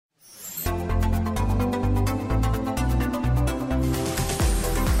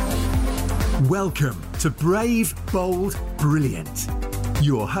Welcome to Brave, Bold, Brilliant.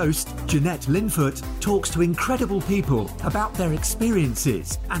 Your host, Jeanette Linfoot, talks to incredible people about their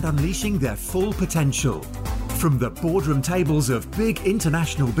experiences and unleashing their full potential. From the boardroom tables of big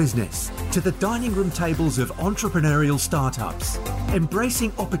international business to the dining room tables of entrepreneurial startups,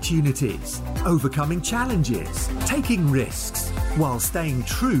 embracing opportunities, overcoming challenges, taking risks, while staying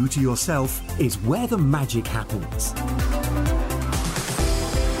true to yourself is where the magic happens.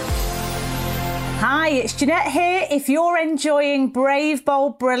 Hi, it's Jeanette here. If you're enjoying Brave,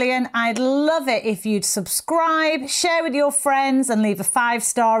 Bold, Brilliant, I'd love it if you'd subscribe, share with your friends and leave a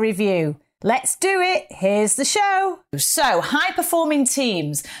 5-star review. Let's do it. Here's the show. So, high-performing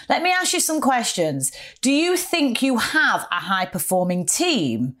teams. Let me ask you some questions. Do you think you have a high-performing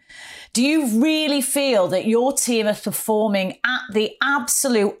team? Do you really feel that your team is performing at the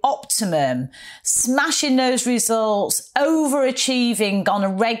absolute optimum, smashing those results, overachieving on a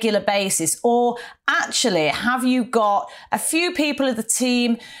regular basis? Or actually, have you got a few people of the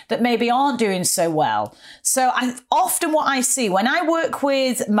team that maybe aren't doing so well? So often what I see when I work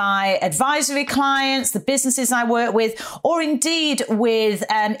with my advisory clients, the businesses I work with, or indeed with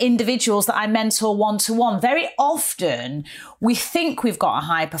individuals that I mentor one-to-one, very often we think we've got a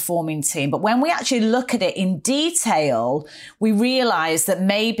high-performing team, but when we actually look at it in detail, we realize that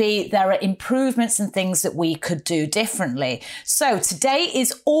maybe there are improvements and things that we could do differently. So today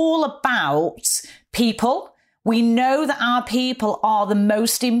is all about people. We know that our people are the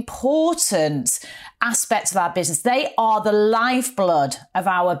most important aspects of our business. They are the lifeblood of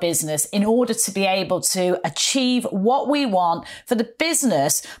our business in order to be able to achieve what we want for the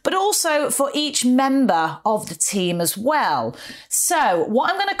business, but also for each member of the team as well. So what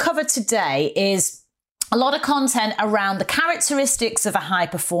I'm going to cover today is a lot of content around the characteristics of a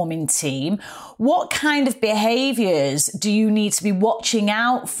high-performing team. What kind of behaviors do you need to be watching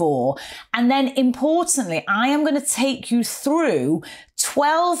out for? And then importantly, I am going to take you through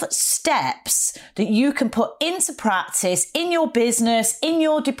 12 steps that you can put into practice in your business, in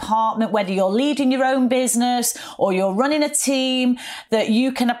your department, whether you're leading your own business or you're running a team, that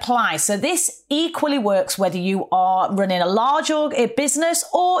you can apply. So this equally works whether you are running a large business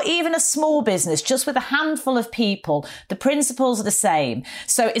or even a small business, just with a handful of people. The principles are the same.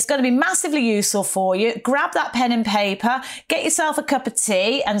 So it's going to be massively useful for you. Grab that pen and paper, get yourself a cup of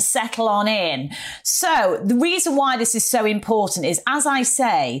tea and settle on in. So the reason why this is so important is, as I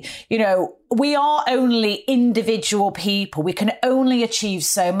say, you know, we are only individual people. We can only achieve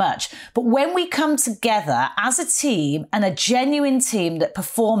so much. But when we come together as a team and a genuine team that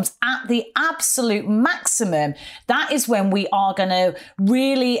performs at the absolute maximum, that is when we are going to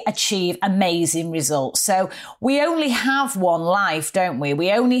really achieve amazing results. So we only have one life, don't we?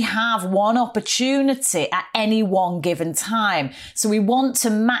 We only have one opportunity at any one given time. So we want to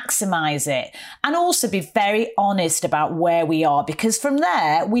maximize it and also be very honest about where we are, because from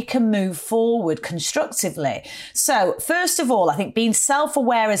there we can move forward constructively. So first of all, I think being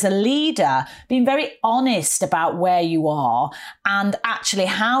self-aware as a leader, being very honest about where you are and actually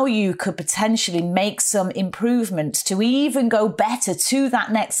how you could potentially make some improvements to even go better to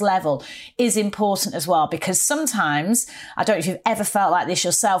that next level is important as well. Because sometimes, I don't know if you've ever felt like this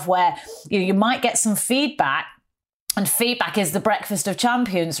yourself, where you might get some feedback. And feedback is the breakfast of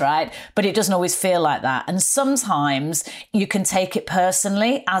champions, right? But it doesn't always feel like that. And sometimes you can take it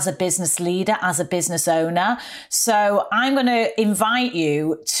personally as a business leader, as a business owner. So I'm going to invite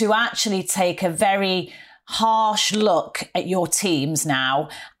you to actually take a very harsh look at your teams now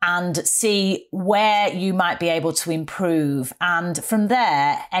and see where you might be able to improve. And from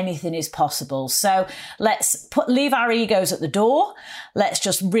there, anything is possible. So let's leave our egos at the door. Let's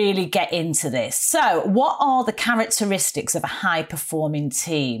just really get into this. So what are the characteristics of a high-performing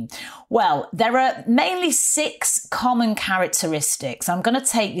team? Well, there are mainly 6 common characteristics. I'm going to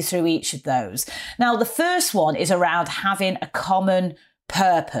take you through each of those. Now, the first one is around having a common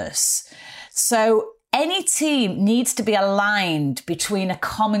purpose. So any team needs to be aligned between a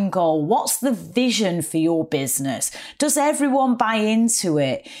common goal. What's the vision for your business? Does everyone buy into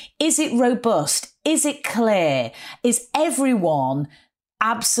it? Is it robust? Is it clear? Is everyone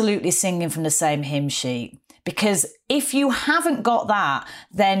absolutely singing from the same hymn sheet? Because if you haven't got that,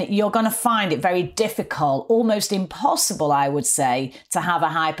 then you're going to find it very difficult, almost impossible, I would say, to have a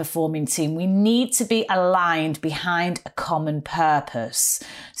high-performing team. We need to be aligned behind a common purpose.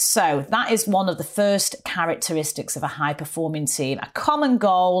 So that is one of the first characteristics of a high-performing team: a common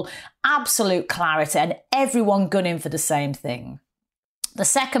goal, absolute clarity, and everyone gunning for the same thing. The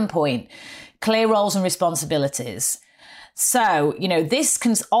second point, clear roles and responsibilities. So, this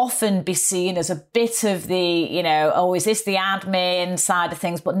can often be seen as a bit of the, oh, is this the admin side of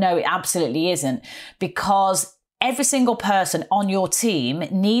things? But no, it absolutely isn't, because every single person on your team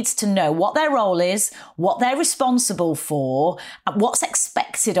needs to know what their role is, what they're responsible for, what's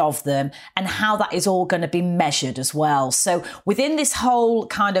expected of them, and how that is all going to be measured as well. So within this whole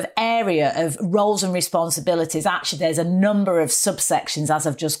kind of area of roles and responsibilities, actually, there's a number of subsections as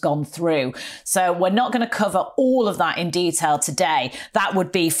I've just gone through. So we're not going to cover all of that in detail today. That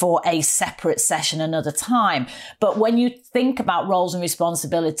would be for a separate session another time. But when you think about roles and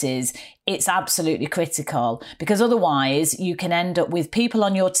responsibilities, it's absolutely critical, because otherwise you can end up with people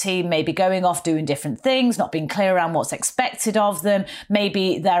on your team maybe going off doing different things, not being clear around what's expected of them.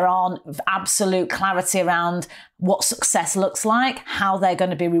 Maybe there aren't absolute clarity around what success looks like, how they're going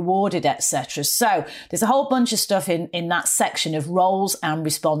to be rewarded, etc. So there's a whole bunch of stuff in that section of roles and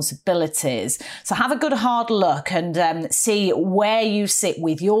responsibilities. So have a good hard look and see where you sit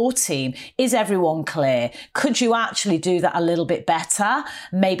with your team. Is everyone clear? Could you actually do that a little bit better?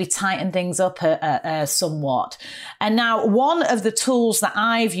 Maybe tighten things up somewhat. And now one of the tools that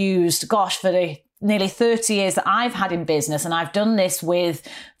I've used, for the nearly 30 years that I've had in business, and I've done this with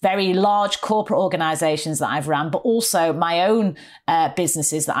very large corporate organizations that I've ran, but also my own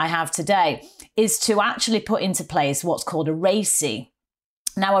businesses that I have today, is to actually put into place what's called a RACI.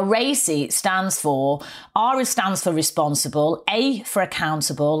 Now, a RACI stands for, R stands for responsible, A for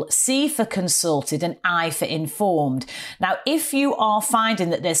accountable, C for consulted, and I for informed. Now, if you are finding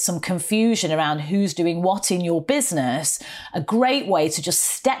that there's some confusion around who's doing what in your business, a great way to just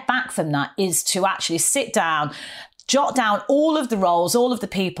step back from that is to actually sit down, jot down all of the roles, all of the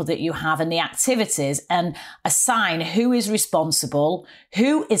people that you have and the activities, and assign who is responsible,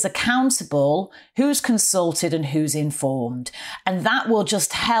 who is accountable, who's consulted, and who's informed. And that will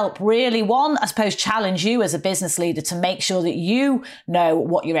just help really, challenge you as a business leader to make sure that you know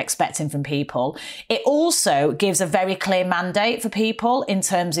what you're expecting from people. It also gives a very clear mandate for people in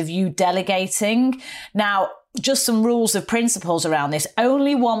terms of you delegating. Now, just some rules of principles around this.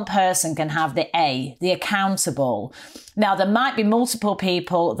 Only one person can have the A, the accountable. Now, there might be multiple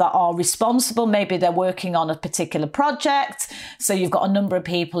people that are responsible. Maybe they're working on a particular project. So you've got a number of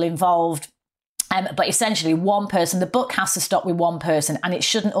people involved. But essentially one person, the buck has to stop with one person, and it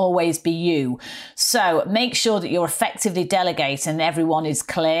shouldn't always be you. So make sure that you're effectively delegating and everyone is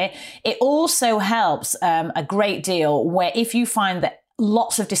clear. It also helps a great deal where if you find that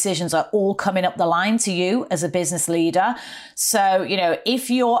lots of decisions are all coming up the line to you as a business leader. So, if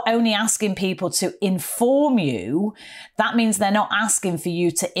you're only asking people to inform you, that means they're not asking for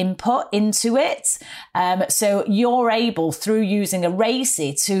you to input into it. So you're able, through using a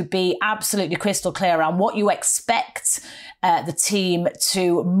RACI, to be absolutely crystal clear around what you expect the team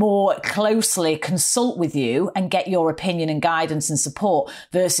to more closely consult with you and get your opinion and guidance and support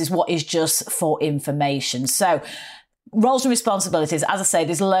versus what is just for information. So roles and responsibilities, as I say,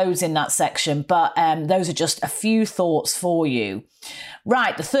 there's loads in that section, but those are just a few thoughts for you.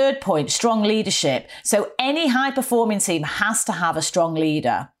 Right, the third point, strong leadership. So any high-performing team has to have a strong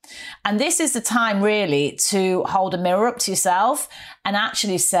leader. And this is the time really to hold a mirror up to yourself and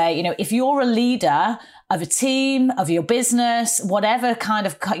actually say, if you're a leader of a team, of your business, whatever kind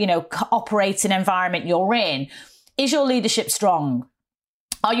of, operating environment you're in, is your leadership strong?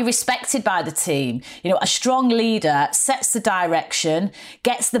 Are you respected by the team? A strong leader sets the direction,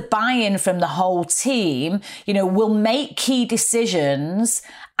 gets the buy-in from the whole team, will make key decisions,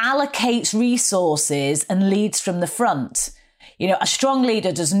 allocates resources, and leads from the front. A strong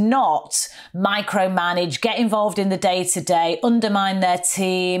leader does not micromanage, get involved in the day-to-day, undermine their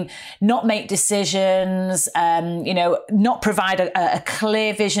team, not make decisions, not provide a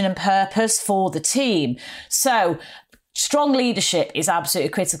clear vision and purpose for the team. So strong leadership is absolutely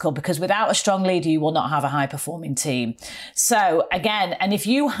critical, because without a strong leader, you will not have a high-performing team. So again, and if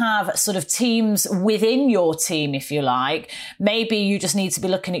you have sort of teams within your team, if you like, maybe you just need to be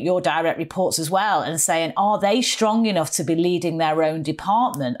looking at your direct reports as well and saying, are they strong enough to be leading their own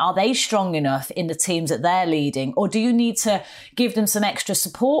department? Are they strong enough in the teams that they're leading? Or do you need to give them some extra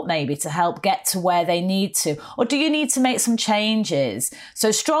support maybe to help get to where they need to? Or do you need to make some changes?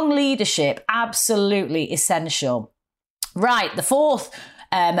 So strong leadership, absolutely essential. Right, the fourth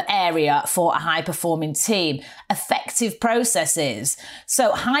area for a high-performing team, effective processes.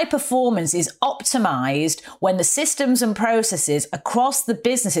 So high performance is optimized when the systems and processes across the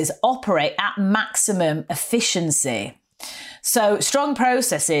businesses operate at maximum efficiency. So strong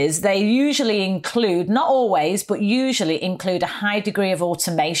processes, they usually include, not always, but usually include a high degree of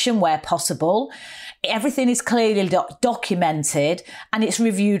automation where possible. Everything is clearly documented and it's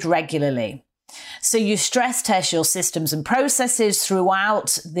reviewed regularly. So you stress test your systems and processes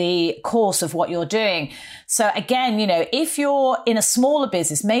throughout the course of what you're doing. So again, if you're in a smaller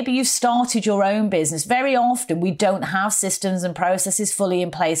business, maybe you've started your own business. Very often we don't have systems and processes fully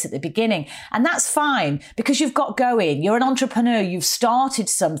in place at the beginning. And that's fine because you've got going. You're an entrepreneur. You've started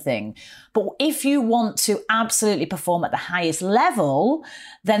something. But if you want to absolutely perform at the highest level,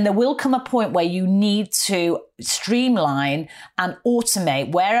 then there will come a point where you need to streamline and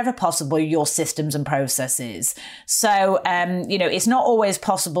automate wherever possible your systems and processes. So, it's not always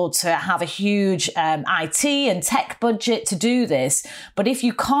possible to have a huge IT and tech budget to do this. But if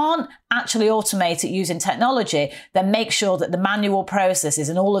you can't actually automate it using technology, then make sure that the manual processes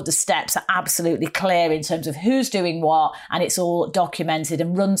and all of the steps are absolutely clear in terms of who's doing what, and it's all documented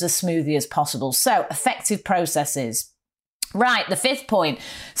and runs as smoothly as possible. So effective processes. Right, the fifth point,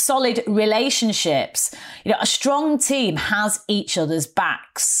 solid relationships. A strong team has each other's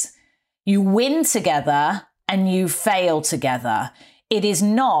backs. You win together and you fail together. It is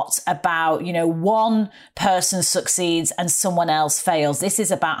not about, one person succeeds and someone else fails. This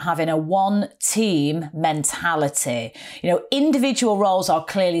is about having a one team mentality. Individual roles are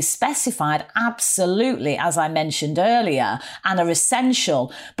clearly specified, absolutely, as I mentioned earlier, and are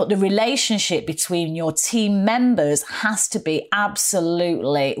essential. But the relationship between your team members has to be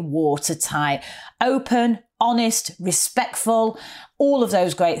absolutely watertight, open, honest, respectful, all of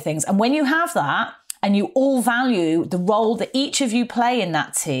those great things. And when you have that, and you all value the role that each of you play in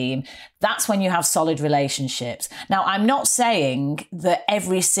that team, that's when you have solid relationships. Now, I'm not saying that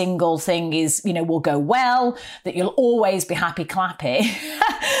every single thing will go well, that you'll always be happy clappy.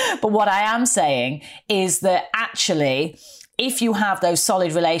 But what I am saying is that actually, if you have those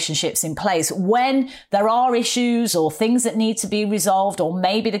solid relationships in place, when there are issues or things that need to be resolved, or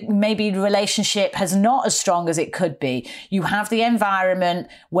maybe the relationship has not as strong as it could be, you have the environment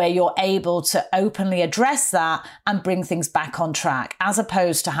where you're able to openly address that and bring things back on track, as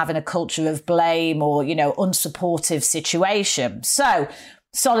opposed to having a culture of blame or, unsupportive situation. So,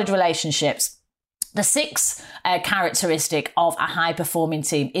 solid relationships. The sixth characteristic of a high-performing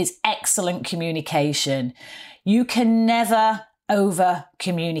team is excellent communication. You can never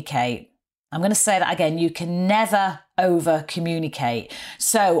over-communicate. I'm going to say that again. You can never over-communicate.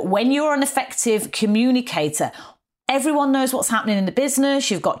 So when you're an effective communicator, everyone knows what's happening in the business.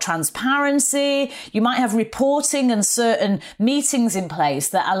 You've got transparency. You might have reporting and certain meetings in place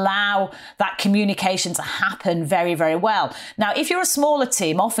that allow that communication to happen very, very well. Now, if you're a smaller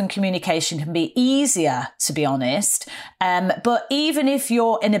team, often communication can be easier, to be honest. But even if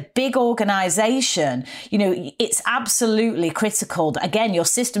you're in a big organization, it's absolutely critical that, again, your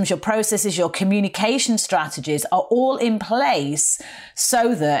systems, your processes, your communication strategies are all in place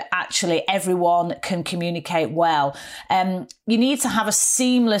so that actually everyone can communicate well. You need to have a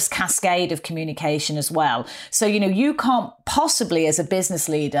seamless cascade of communication as well. So, you can't possibly, as a business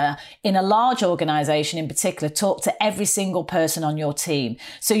leader in a large organization in particular, talk to every single person on your team.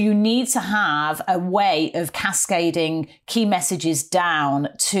 So you need to have a way of cascading key messages down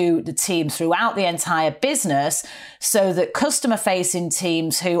to the team throughout the entire business, so that customer facing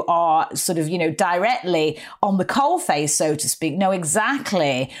teams who are sort of, directly on the coalface, so to speak, know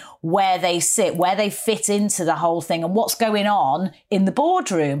exactly where they sit, where they fit into the whole thing, and what's going on in the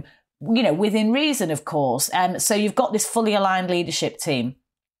boardroom, within reason, of course. So you've got this fully aligned leadership team.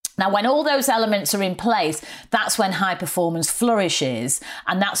 Now, when all those elements are in place, that's when high performance flourishes,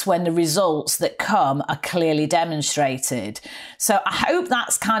 and that's when the results that come are clearly demonstrated. So I hope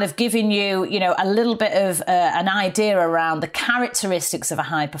that's kind of giving you, a little bit of an idea around the characteristics of a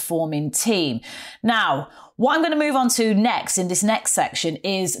high performing team. Now, what I'm going to move on to next in this next section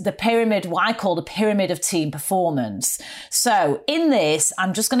is the pyramid, what I call the pyramid of team performance. So in this,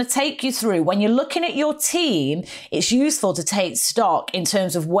 I'm just going to take you through, when you're looking at your team, it's useful to take stock in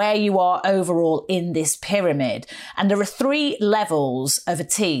terms of where you are overall in this pyramid. And there are 3 levels of a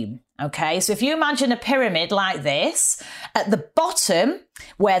team. Okay, so if you imagine a pyramid like this, at the bottom,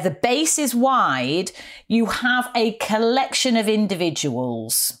 where the base is wide, you have a collection of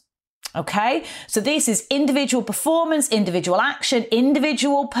individuals. Okay, so this is individual performance, individual action,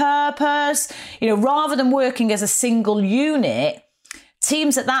 individual purpose. Rather than working as a single unit,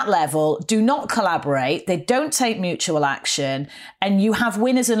 teams at that level do not collaborate, they don't take mutual action, and you have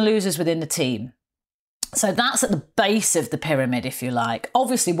winners and losers within the team. So that's at the base of the pyramid, if you like.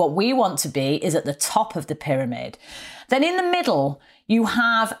 Obviously, what we want to be is at the top of the pyramid. Then in the middle, you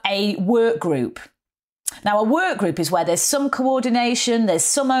have a work group. Now, a work group is where there's some coordination, there's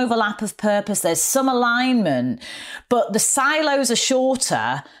some overlap of purpose, there's some alignment, but the silos are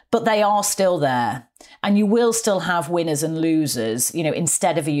shorter, but they are still there. And you will still have winners and losers,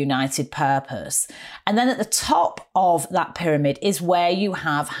 instead of a united purpose. And then at the top of that pyramid is where you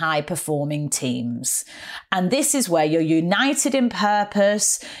have high performing teams. And this is where you're united in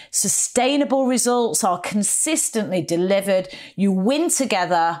purpose, sustainable results are consistently delivered, you win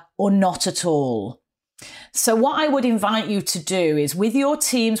together or not at all. So what I would invite you to do is, with your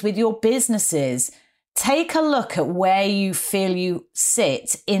teams, with your businesses, take a look at where you feel you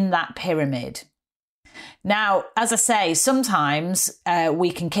sit in that pyramid. Now, as I say, sometimes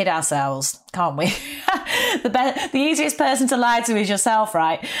we can kid ourselves, can't we? The easiest person to lie to is yourself,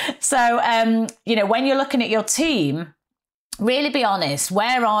 right? So, when you're looking at your team, really be honest.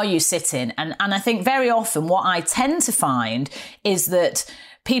 Where are you sitting? And I think very often what I tend to find is that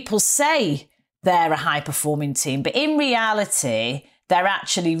people say they're a high-performing team, but in reality, they're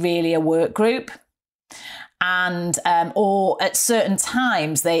actually really a work group. And or at certain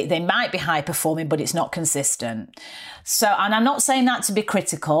times they might be high performing, but it's not consistent. So, and I'm not saying that to be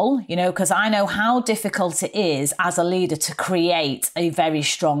critical, because I know how difficult it is as a leader to create a very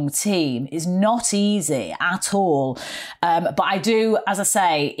strong team. It's not easy at all. But I do, as I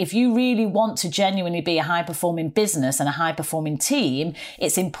say, if you really want to genuinely be a high performing business and a high performing team,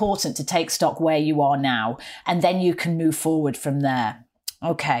 it's important to take stock where you are now, and then you can move forward from there.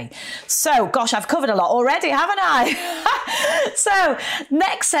 Okay, so gosh, I've covered a lot already, haven't I? So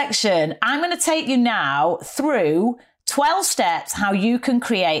next section, I'm going to take you now through 12 steps how you can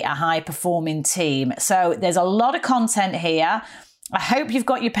create a high performing team. So there's a lot of content here. I hope you've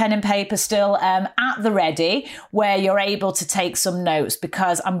got your pen and paper still at the ready, where you're able to take some notes,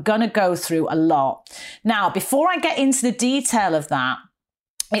 because I'm going to go through a lot. Now, before I get into the detail of that,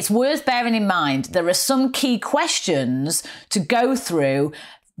 it's worth bearing in mind there are some key questions to go through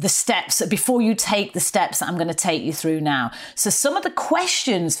the steps before you take the steps that I'm going to take you through now. So some of the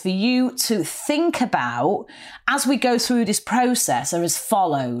questions for you to think about as we go through this process are as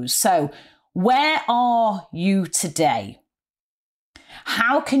follows. So, where are you today?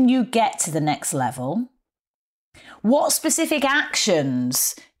 How can you get to the next level? What specific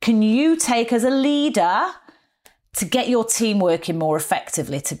actions can you take as a leader to get your team working more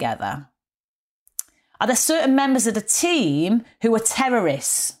effectively together? Are there certain members of the team who are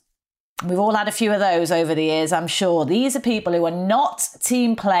terrorists? We've all had a few of those over the years, I'm sure. These are people who are not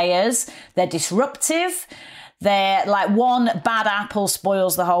team players. They're disruptive. They're like, one bad apple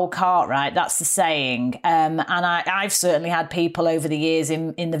spoils the whole cart, right? That's the saying. And I've certainly had people over the years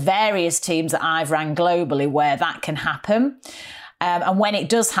in the various teams that I've ran globally where that can happen. And when it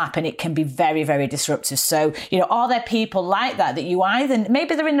does happen, it can be very, very disruptive. So, are there people like that you either,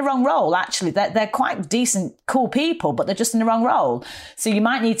 maybe they're in the wrong role, actually. They're quite decent, cool people, but they're just in the wrong role. So you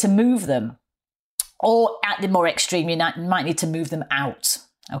might need to move them. Or at the more extreme, you might need to move them out,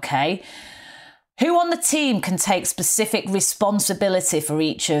 okay? Who on the team can take specific responsibility for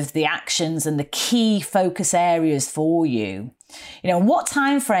each of the actions and the key focus areas for you? What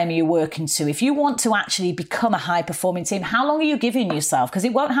time frame are you working to? If you want to actually become a high performing team, how long are you giving yourself? Because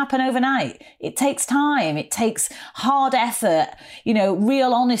it won't happen overnight. It takes time. It takes hard effort,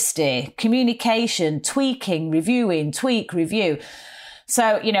 real honesty, communication, tweaking, reviewing, tweak, review.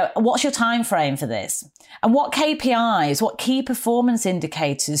 So, what's your time frame for this? And what KPIs, what key performance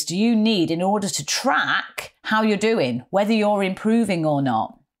indicators do you need in order to track how you're doing, whether you're improving or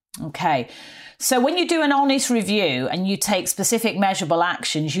not? Okay. So when you do an honest review and you take specific measurable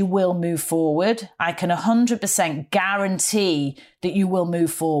actions, you will move forward. I can 100% guarantee that you will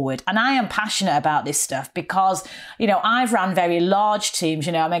move forward. And I am passionate about this stuff because, I've ran very large teams.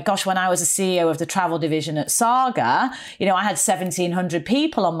 When I was a CEO of the travel division at Saga, I had 1,700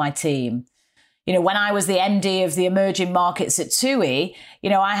 people on my team. When I was the MD of the emerging markets at TUI,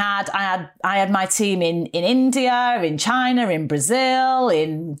 I had my team in India, in China, in Brazil,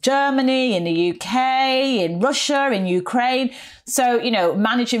 in Germany, in the UK, in Russia, in Ukraine. So,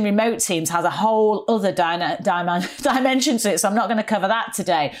 managing remote teams has a whole other dimension to it. So I'm not going to cover that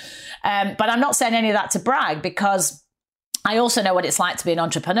today. But I'm not saying any of that to brag, because I also know what it's like to be an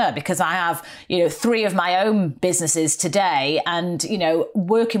entrepreneur, because I have, 3 of my own businesses today, and,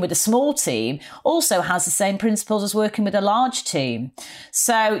 working with a small team also has the same principles as working with a large team.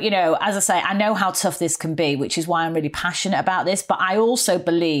 So, as I say, I know how tough this can be, which is why I'm really passionate about this. But I also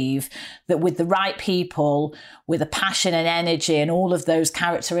believe that with the right people, with a passion and energy and all of those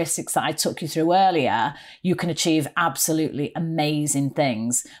characteristics that I took you through earlier, you can achieve absolutely amazing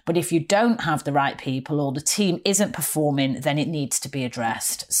things. But if you don't have the right people or the team isn't performing, then it needs to be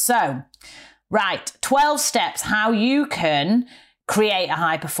addressed. So Right, 12 steps how you can create a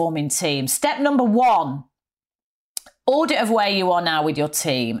high-performing team. Step number 1, audit of where you are now with your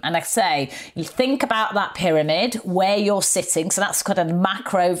team. And like I say, you think about that pyramid, where you're sitting. So that's kind of a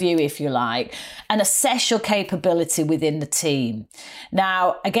macro view, if you like, and assess your capability within the team.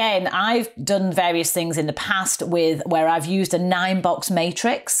 Now, again, I've done various things in the past where I've used a 9-box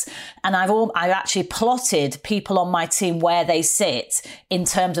matrix, and I've actually plotted people on my team where they sit in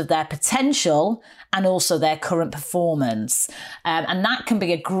terms of their potential and also their current performance. And that can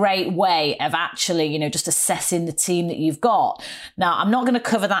be a great way of actually, just assessing the team that you've got. Now, I'm not going to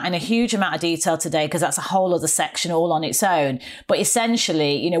cover that in a huge amount of detail today because that's a whole other section all on its own. But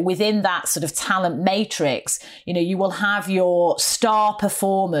essentially, within that sort of talent matrix, you will have your star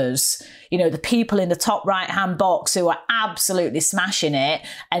performers, the people in the top right-hand box who are absolutely smashing it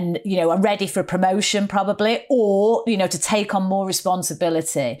and, are ready for promotion probably, or, to take on more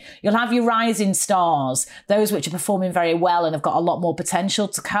responsibility. You'll have your rising stars, those which are performing very well and have got a lot more potential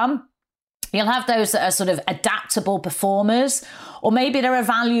to come. You'll have those that are sort of adaptable performers, or maybe they're a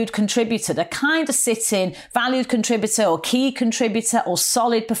valued contributor. They're kind of sitting, valued contributor or key contributor or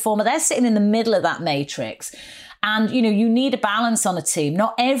solid performer. They're sitting in the middle of that matrix. And, you need a balance on a team.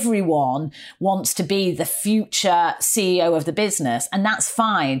 Not everyone wants to be the future CEO of the business, and that's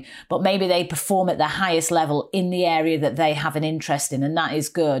fine. But maybe they perform at their highest level in the area that they have an interest in, and that is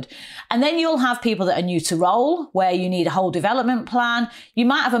good. And then you'll have people that are new to role, where you need a whole development plan. You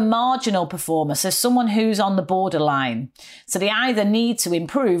might have a marginal performer, so someone who's on the borderline. So they either need to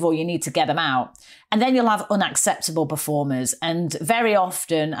improve or you need to get them out. And then you'll have unacceptable performers. And very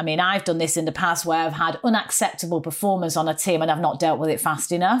often, I've done this in the past where I've had unacceptable performers on a team and I've not dealt with it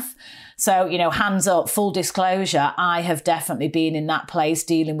fast enough. So, hands up, full disclosure, I have definitely been in that place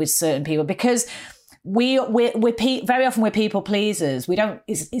dealing with certain people because we're very often we're people pleasers.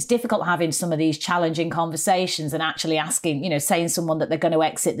 It's difficult having some of these challenging conversations and actually asking, saying someone that they're going to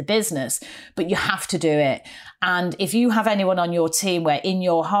exit the business, but you have to do it. And if you have anyone on your team where in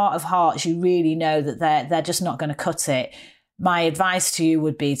your heart of hearts, you really know that they're just not going to cut it, my advice to you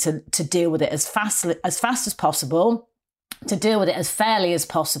would be to deal with it as fast as possible, to deal with it as fairly as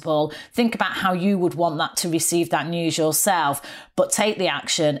possible. Think about how you would want that to receive that news yourself, but take the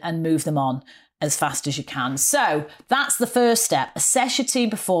action and move them on as fast as you can. So that's the first step. Assess your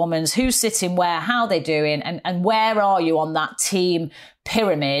team performance, who's sitting where, how they're doing, and where are you on that team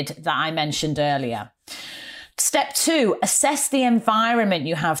pyramid that I mentioned earlier. Step 2, assess the environment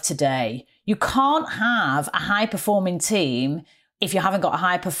you have today. You can't have a high-performing team if you haven't got a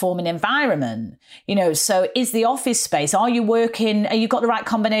high-performing environment. So is the office space, are you got the right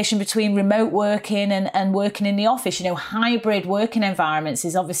combination between remote working and working in the office? Hybrid working environments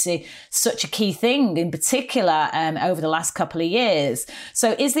is obviously such a key thing, in particular over the last couple of years.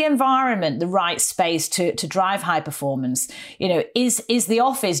 So is the environment the right space to drive high performance? Is the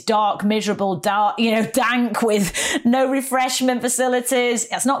office dark, miserable, dank with no refreshment facilities?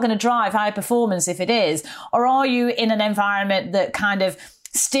 That's not going to drive high performance if it is. Or are you in an environment that kind of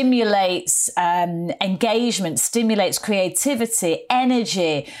stimulates engagement, stimulates creativity,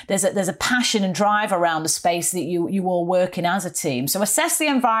 energy? There's a passion and drive around the space that you all work in as a team. So assess the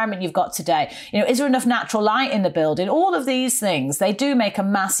environment you've got today. Is there enough natural light in the building? All of these things, they do make a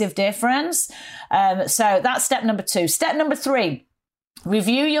massive difference. So that's step number 2. Step number 3,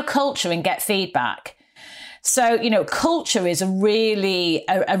 review your culture and get feedback. So, culture is a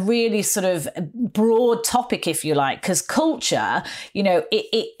really sort of broad topic, if you like, because culture,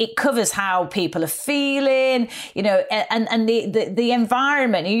 it covers how people are feeling, and the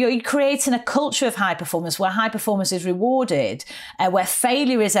environment. You're creating a culture of high performance where high performance is rewarded, where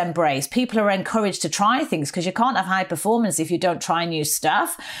failure is embraced. People are encouraged to try things because you can't have high performance if you don't try new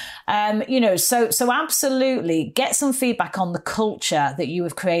stuff. So absolutely get some feedback on the culture that you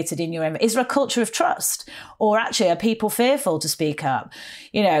have created in your environment. Is there a culture of trust? Or actually, are people fearful to speak up?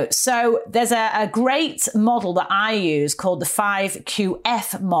 So there's a great model that I use called the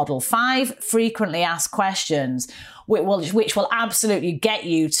 5QF model, 5 frequently asked questions, which will absolutely get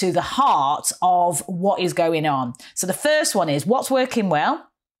you to the heart of what is going on. So the first one is, what's working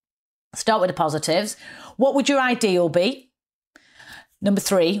well? Start with the positives. What would your ideal be? Number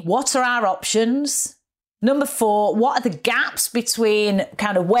 3, what are our options? Number 4, what are the gaps between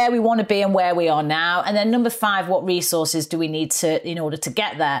kind of where we want to be and where we are now? And then number 5, what resources do we need in order to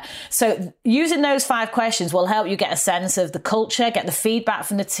get there? So using those 5 questions will help you get a sense of the culture, get the feedback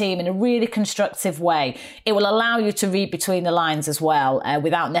from the team in a really constructive way. It will allow you to read between the lines as well,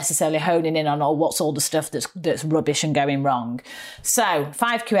 without necessarily honing in on what's all the stuff that's rubbish and going wrong. So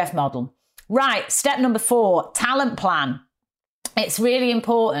 5QF model. Right, step number 4, talent plan. it's really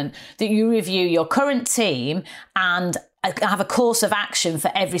important that you review your current team and have a course of action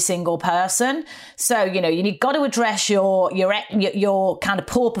for every single person. So, you've got to address your kind of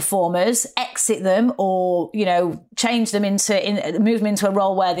poor performers, exit them, or, change them move them into a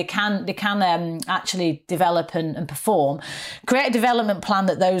role where they can actually develop and perform. Create a development plan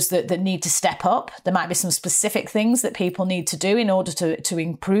that those that need to step up. There might be some specific things that people need to do in order to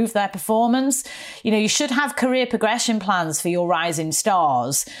improve their performance. You should have career progression plans for your rising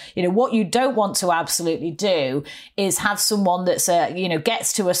stars. What you don't want to absolutely do is have someone that's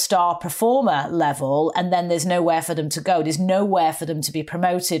gets to a star performer level and then there's nowhere for them to go. There's nowhere for them to be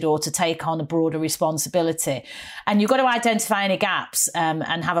promoted or to take on a broader responsibility. And you've got to identify any gaps and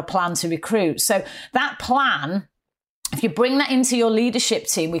have a plan to recruit. So that plan, if you bring that into your leadership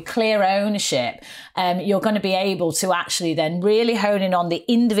team with clear ownership, you're going to be able to actually then really hone in on the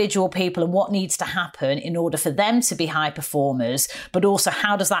individual people and what needs to happen in order for them to be high performers, but also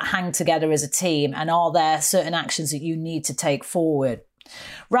how does that hang together as a team, and are there certain actions that you need to take forward?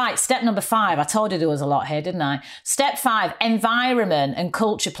 Right, step number 5. I told you there was a lot here, didn't I? Step 5, environment and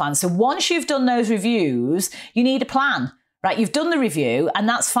culture plan. So once you've done those reviews, you need a plan, right? You've done the review and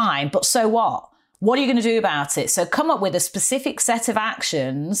that's fine, but so what? What are you going to do about it? So come up with a specific set of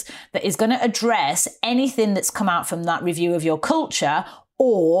actions that is going to address anything that's come out from that review of your culture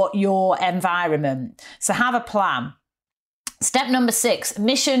or your environment. So have a plan. Step number 6,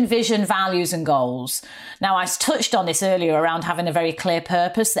 mission, vision, values and goals. Now, I touched on this earlier around having a very clear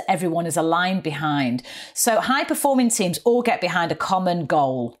purpose that everyone is aligned behind. So high performing teams all get behind a common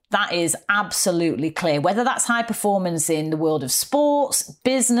goal. That is absolutely clear. Whether that's high performance in the world of sports,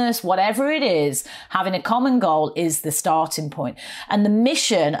 business, whatever it is, having a common goal is the starting point. And the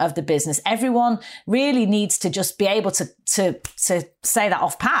mission of the business, everyone really needs to just be able to say that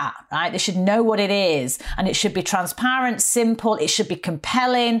off pat, right? They should know what it is, and it should be transparent, simple, it should be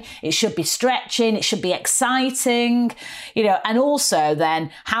compelling, it should be stretching, it should be exciting, and also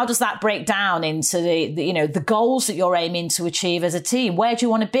then how does that break down into the goals that you're aiming to achieve as a team? Where do you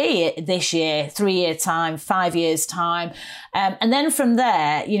want to be this year, 3-year time, 5 years time? And then from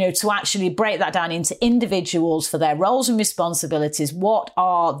there, to actually break that down into individuals for their roles and responsibilities. What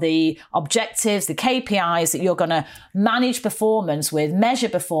are the objectives, the KPIs that you're going to manage performance with, measure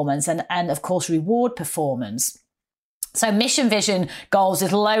performance, and of course, reward performance? So mission, vision, goals,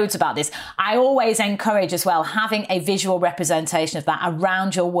 there's loads about this. I always encourage as well having a visual representation of that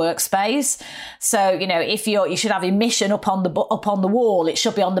around your workspace. So, if you should have your mission up on the wall, it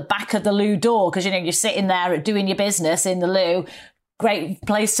should be on the back of the loo door, because, you're sitting there doing your business in the loo. Great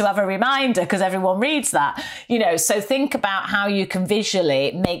place to have a reminder because everyone reads that, so think about how you can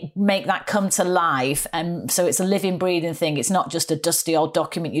visually make that come to life. And so it's a living, breathing thing. It's not just a dusty old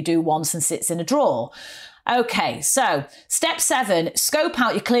document you do once and sits in a drawer. Okay, so step 7, scope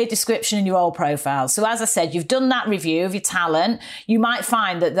out your clear description and your role profile. So as I said, you've done that review of your talent. You might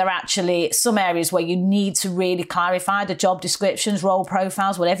find that there are actually some areas where you need to really clarify the job descriptions, role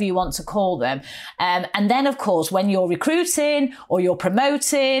profiles, whatever you want to call them. And then, of course, when you're recruiting or you're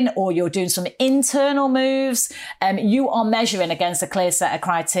promoting or you're doing some internal moves, you are measuring against a clear set of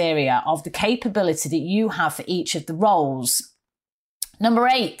criteria of the capability that you have for each of the roles. Number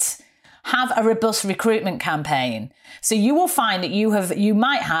 8. Have a robust recruitment campaign. So you will find that you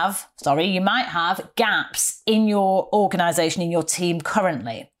might have gaps in your organization, in your team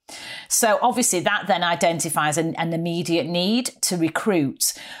currently. So obviously that then identifies an immediate need to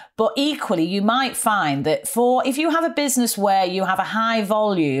recruit. But equally, you might find that if you have a business where you have a high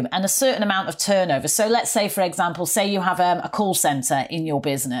volume and a certain amount of turnover, so let's say, for example, say you have a call center in your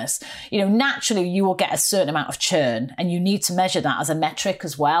business, naturally you will get a certain amount of churn, and you need to measure that as a metric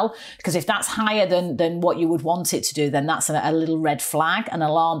as well. Because if that's higher than what you would want it to do, then that's a little red flag, an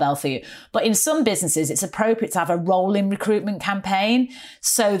alarm bell for you. But in some businesses, it's appropriate to have a rolling recruitment campaign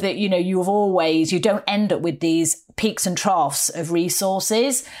so that, you don't end up with these peaks and troughs of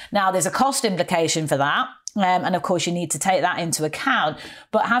resources. Now, there's a cost implication for that. And of course, you need to take that into account.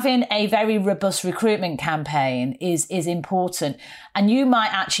 But having a very robust recruitment campaign is important. And you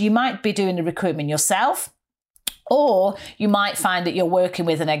might be doing the recruitment yourself. Or you might find that you're working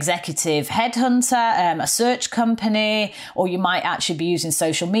with an executive headhunter, a search company, or you might actually be using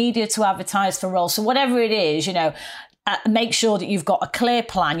social media to advertise for roles. So whatever it is, make sure that you've got a clear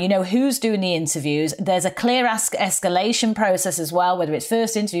plan. Who's doing the interviews. There's a clear escalation process as well, whether it's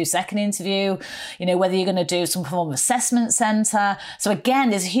first interview, second interview, whether you're going to do some form of assessment center. So again,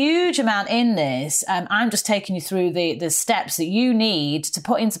 there's a huge amount in this. I'm just taking you through the steps that you need to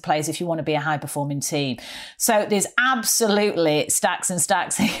put into place if you want to be a high performing team. So there's absolutely stacks and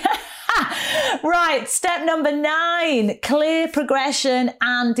stacks Right, step number 9, clear progression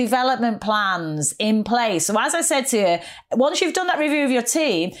and development plans in place. So as I said to you, once you've done that review of your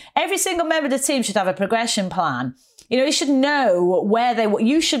team, every single member of the team should have a progression plan. You know, you should know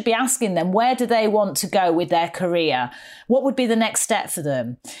you should be asking them, where do they want to go with their career? What would be the next step for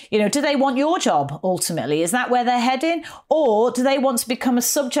them? You know, do they want your job ultimately? Is that where they're heading? Or do they want to become a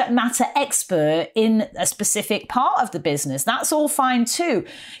subject matter expert in a specific part of the business? That's all fine too.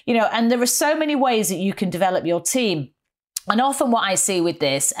 You know, and there are so many ways that you can develop your team. And often what I see with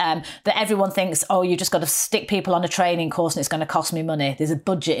this, that everyone thinks, oh, you just got to stick people on a training course and it's going to cost me money. There's a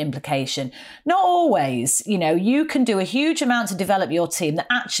budget implication. Not always. You know, you can do a huge amount to develop your team that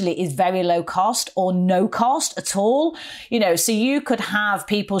actually is very low cost or no cost at all. You know, so you could have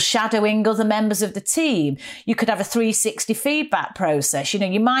people shadowing other members of the team. You could have a 360 feedback process. You know,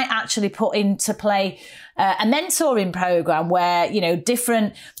 you might actually put into play a mentoring program where, you know,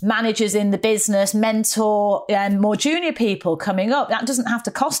 different managers in the business mentor more junior people coming up. That doesn't have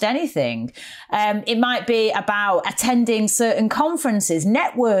to cost anything. It might be about attending certain conferences,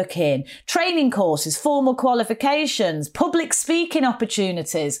 networking, training courses, formal qualifications, public speaking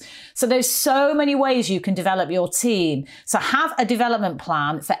opportunities. So there's so many ways you can develop your team. So have a development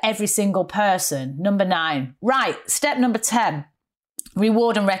plan for every single person. Number 9. Right. Step number 10.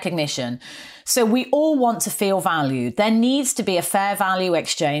 Reward and recognition. So we all want to feel valued. There needs to be a fair value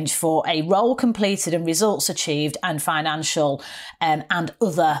exchange for a role completed and results achieved and financial and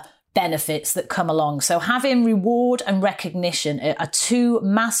other benefits that come along. So having reward and recognition are 2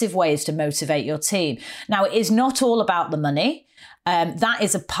 massive ways to motivate your team. Now, it is not all about the money. That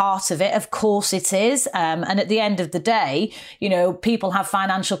is a part of it. Of course it is. And at the end of the day, you know, people have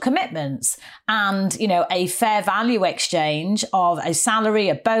financial commitments and, you know, a fair value exchange of a salary,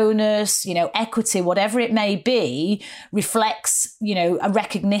 a bonus, you know, equity, whatever it may be, reflects, you know, a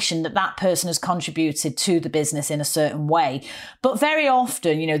recognition that that person has contributed to the business in a certain way. But very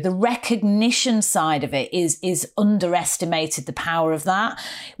often, you know, the recognition side of it is underestimated, the power of that.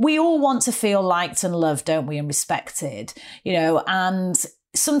 We all want to feel liked and loved, don't we, and respected, you know, and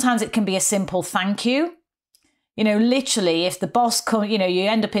sometimes it can be a simple thank you. You know, literally, if the boss comes, you know, you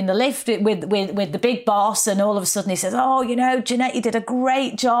end up in the lift with the big boss and all of a sudden he says, oh, you know, Jeanette, you did a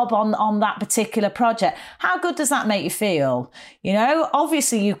great job on that particular project. How good does that make you feel? You know,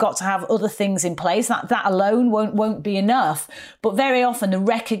 obviously you've got to have other things in place. That alone won't be enough. But very often the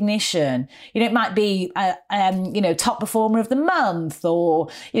recognition, you know, it might be, you know, top performer of the month, or,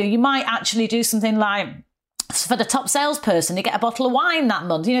 you know, you might actually do something like, for the top salesperson, you get a bottle of wine that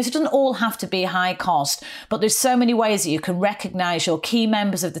month. You know, so it doesn't all have to be high cost, but there's so many ways that you can recognize your key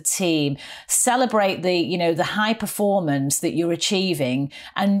members of the team, celebrate the, you know, the high performance that you're achieving,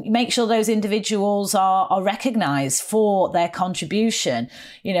 and make sure those individuals are recognized for their contribution.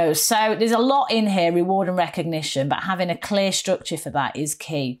 You know, so there's a lot in here, reward and recognition, but having a clear structure for that is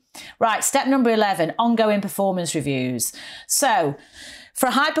key. Right. Step number 11, ongoing performance reviews. So, for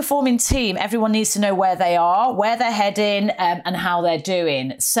a high-performing team, everyone needs to know where they are, where they're heading, and how they're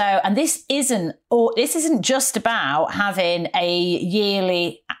doing. So, and this isn't just about having a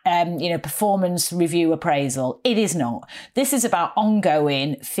yearly, you know, performance review appraisal. It is not. This is about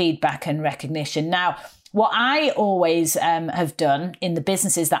ongoing feedback and recognition. Now, what I always have done in the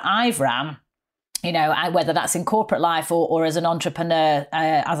businesses that I've ran, you know, whether that's in corporate life or as an entrepreneur,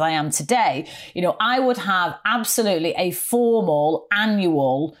 as I am today, you know, I would have absolutely a formal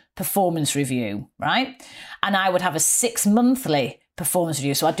annual performance review, right? And I would have a 6-monthly performance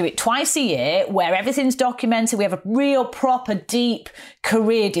review. So I'd do it twice a year where everything's documented. We have a real proper deep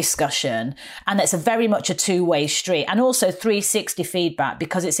career discussion, and it's very much a 2-way street, and also 360 feedback,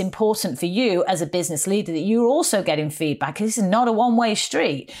 because it's important for you as a business leader that you're also getting feedback. This is not a 1-way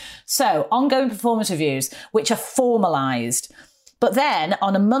street. So ongoing performance reviews, which are formalized. But then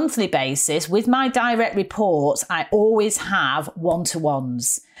on a monthly basis with my direct reports, I always have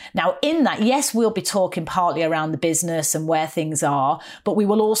one-to-ones. Now in that, yes, we'll be talking partly around the business and where things are, but we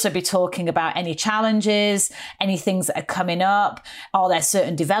will also be talking about any challenges, any things that are coming up. Are there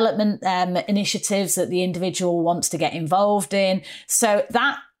certain development initiatives that the individual wants to get involved in? So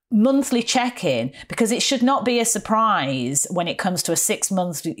that monthly check-in, because it should not be a surprise when it comes to a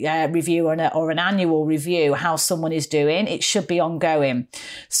 6-month review or an annual review how someone is doing. It should be ongoing.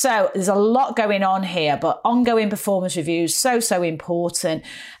 So there's a lot going on here, but ongoing performance reviews, so important.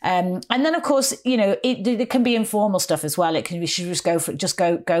 And then of course, you know, it can be informal stuff as well. It can, we should just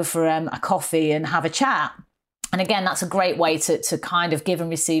go for a coffee and have a chat. And again, that's a great way to kind of give and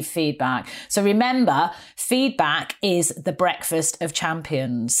receive feedback. So remember, feedback is the breakfast of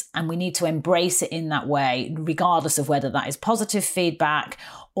champions, and we need to embrace it in that way, regardless of whether that is positive feedback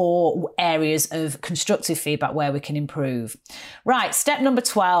or areas of constructive feedback where we can improve. Right, step number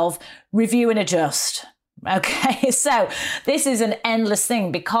 12, review and adjust. Okay, so this is an endless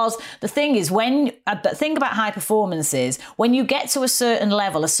thing, because the thing is, when the thing about high performance is when you get to a certain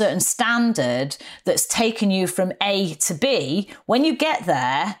level, a certain standard that's taken you from A to B, when you get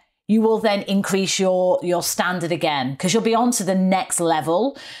there, you will then increase your standard again, because you'll be on to the next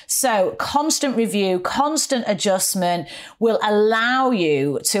level. So constant review, constant adjustment will allow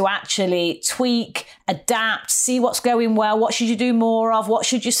you to actually tweak, adapt, see what's going well, what should you do more of, what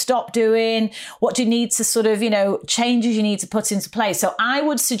should you stop doing, what do you need to sort of, changes you need to put into place. So I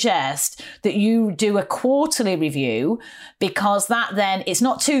would suggest that you do a quarterly review, because that then, it's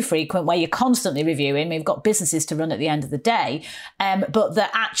not too frequent where you're constantly reviewing. We've got businesses to run at the end of the day, but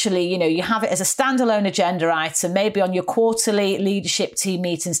that actually, you have it as a standalone agenda item, maybe on your quarterly leadership team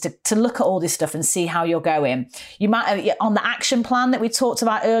meetings to look at all this stuff and see how you're going. You might, on the action plan that we talked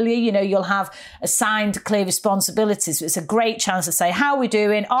about earlier, you'll have assigned clear responsibilities. It's a great chance to say, how are we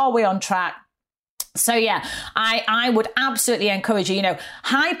doing? Are we on track? So yeah, I would absolutely encourage you,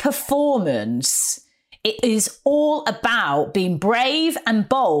 high performance, it is all about being brave and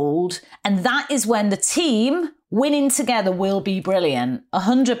bold. And that is when the team winning together will be brilliant,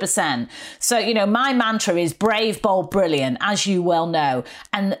 100%. So, my mantra is brave, bold, brilliant, as you well know.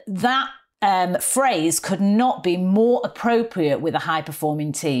 And that phrase could not be more appropriate with a high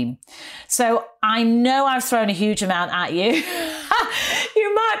performing team. So I know I've thrown a huge amount at you.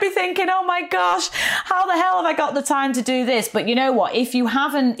 You might be thinking, oh my gosh, how the hell have I got the time to do this? But you know what? If you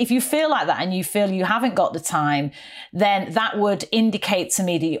feel like that and you feel you haven't got the time, then that would indicate to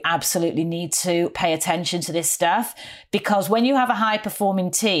me that you absolutely need to pay attention to this stuff. Because when you have a high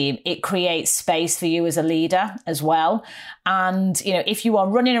performing team, it creates space for you as a leader as well. And, if you are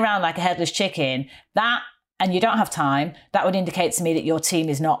running around like a headless chicken, and you don't have time, that would indicate to me that your team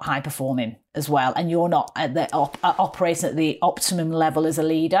is not high performing as well, and you're not operating at the optimum level as a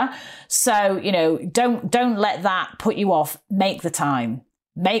leader. So, don't let that put you off. Make the time.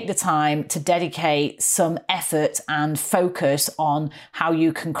 Make the time to dedicate some effort and focus on how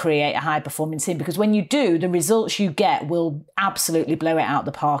you can create a high performing team, because when you do, the results you get will absolutely blow it out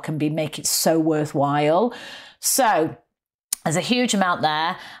the park and make it so worthwhile. So there's a huge amount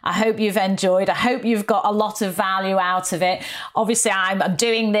there. I hope you've enjoyed. I hope you've got a lot of value out of it. Obviously, I'm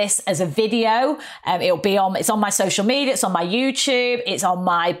doing this as a video. It's on my social media. It's on my YouTube. It's on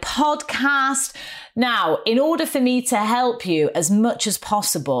my podcast. Now, in order for me to help you as much as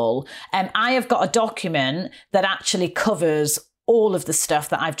possible, I have got a document that actually covers all of the stuff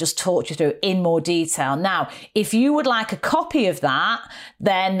that I've just talked you through in more detail. Now, if you would like a copy of that,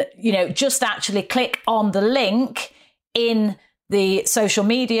 then, just actually click on the link in the social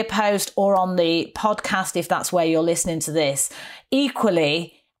media post or on the podcast, if that's where you're listening to this.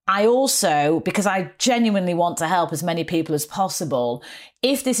 Equally, I also, because I genuinely want to help as many people as possible,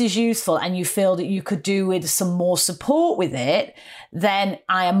 if this is useful and you feel that you could do with some more support with it, then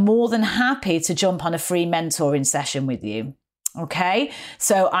I am more than happy to jump on a free mentoring session with you. Okay,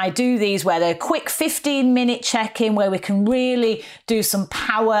 so I do these where they're quick 15-minute check-in where we can really do some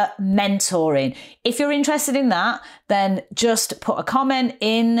power mentoring. If you're interested in that, then just put a comment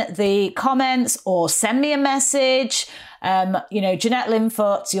in the comments or send me a message. Jeanette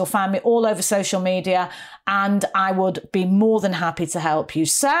Linfoot, you'll find me all over social media, and I would be more than happy to help you.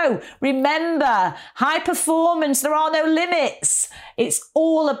 So remember, high performance, there are no limits. It's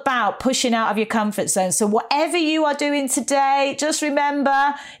all about pushing out of your comfort zone. So whatever you are doing today, just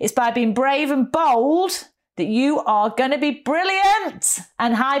remember, it's by being brave and bold that you are going to be brilliant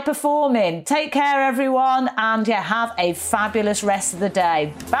and high performing. Take care, everyone, and have a fabulous rest of the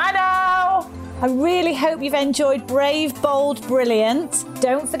day. Bye now. I really hope you've enjoyed Brave, Bold, Brilliant.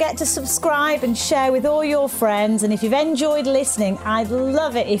 Don't forget to subscribe and share with all your friends. And if you've enjoyed listening, I'd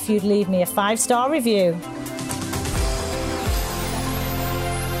love it if you'd leave me a 5-star review.